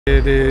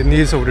the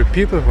needs of the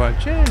people for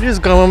change. This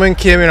government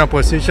came in a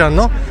position,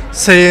 no,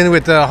 saying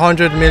with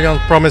 100 million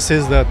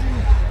promises that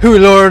he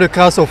will lower the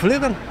cost of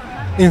living,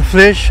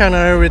 inflation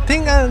and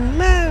everything, and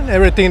man,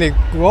 everything they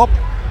go up.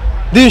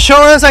 The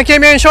insurance, I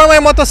came here insured my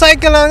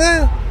motorcycle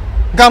and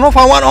gone up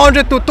from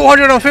 $100 to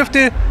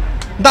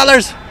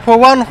 $250 for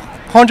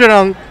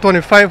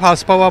 125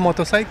 horsepower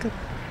motorcycle.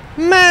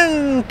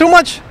 Man, too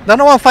much. They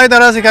don't want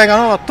 $5 a guy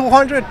gone over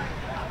 200.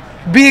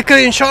 Vehicle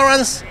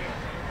insurance.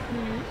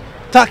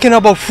 Talking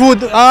about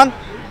food and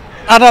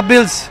other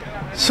bills.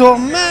 So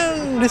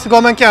man, this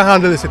government can't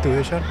handle the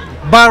situation.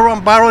 Borrow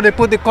and borrow, they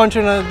put the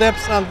country in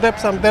debts and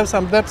debts and debts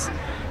and debts.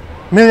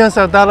 Millions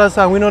of dollars,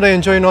 and we know they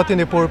enjoy nothing,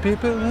 the poor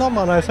people. No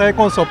man, I say I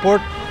can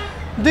support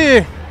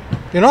the,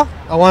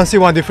 I want to see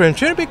one different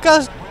change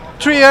because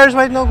 3 years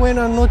right now going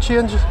on, no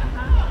change.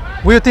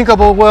 We think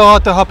about what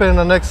ought to happen in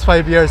the next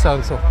 5 years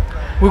and so.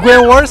 We're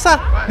going worse,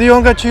 the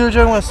younger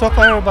children will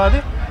suffer,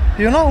 everybody.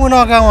 We're not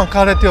going to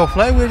quality of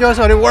life, we just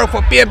want to work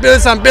for pay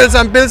bills and bills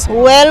and bills.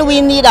 Well,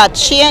 we need a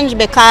change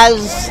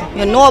because,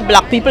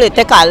 black people, they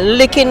take a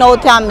licking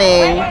out of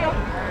me.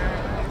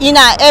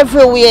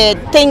 Everywhere,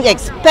 things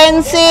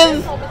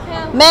expensive.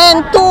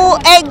 Man, 2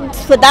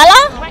 eggs for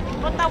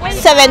 $1,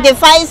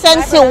 75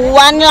 cents to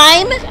 1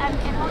 lime.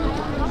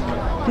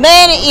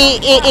 Man,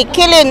 it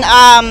killing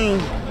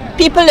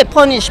people. They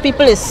punish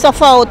people. They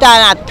suffer out there.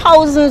 And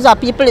thousands of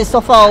people they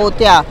suffer out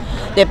there.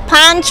 The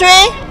pantry,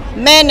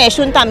 man, they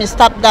shouldn't have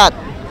stopped that.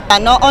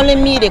 And not only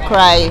me, they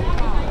cry.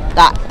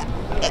 That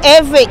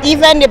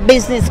even the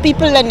business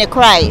people, then they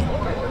cry.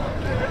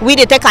 We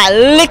they take a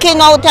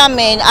licking out of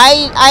me.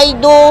 I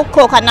do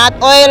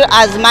coconut oil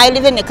as my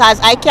living because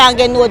I can't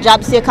get no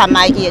job sake at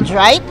my age,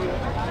 right?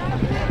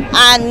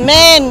 And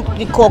man,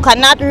 the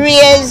coconut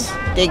raise,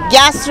 the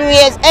gas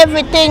raise,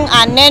 everything,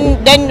 and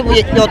then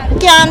you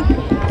can't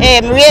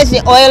raise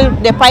the oil,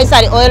 the price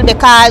of the oil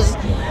because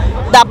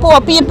the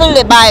poor people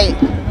they buy.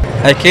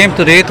 I came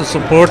today to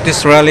support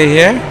this rally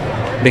here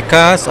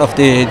because of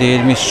the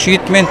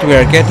mistreatment we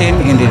are getting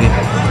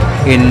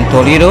in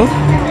Toledo.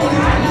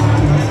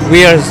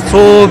 We are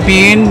so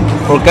being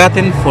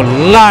forgotten for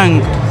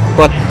long,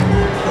 but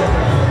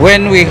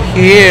when we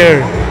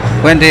hear,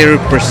 when they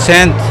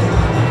represent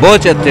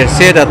budget, they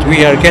say that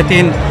we are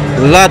getting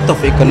a lot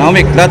of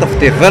economic, lot of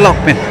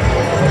development.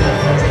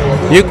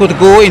 You could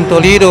go in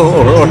Toledo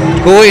or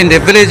go in the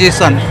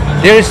villages and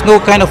there is no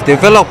kind of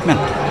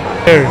development.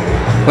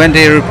 When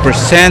they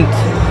represent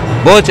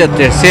budget,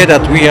 they say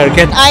that we are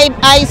getting...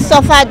 I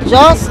suffer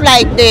just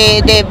like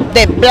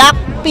the black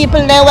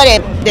people there where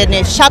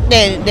they shot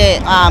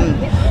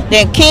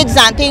the kids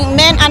and things.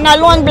 Men and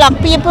alone black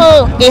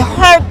people, they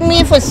hurt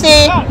me for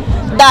say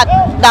that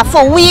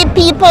for we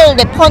people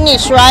they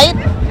punish, right?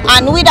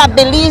 And with a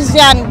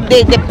Belizean,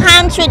 the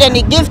pantry then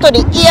they give to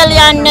the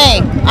alien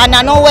name. And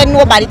I know when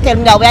nobody tell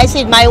me that way, I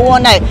see it my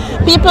own eye.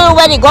 People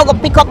where they go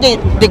pick up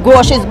the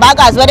groceries bag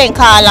as what they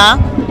call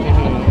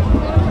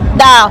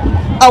the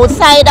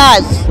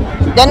outsiders.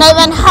 They don't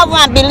even have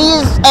a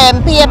Belize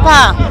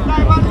paper.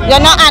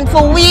 And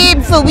for we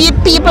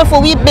people, for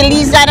we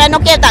Belizean, I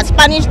don't care if that's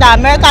Spanish, the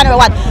American or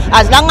what,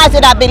 as long as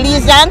it's a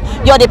Belizean,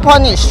 you're the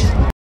punished.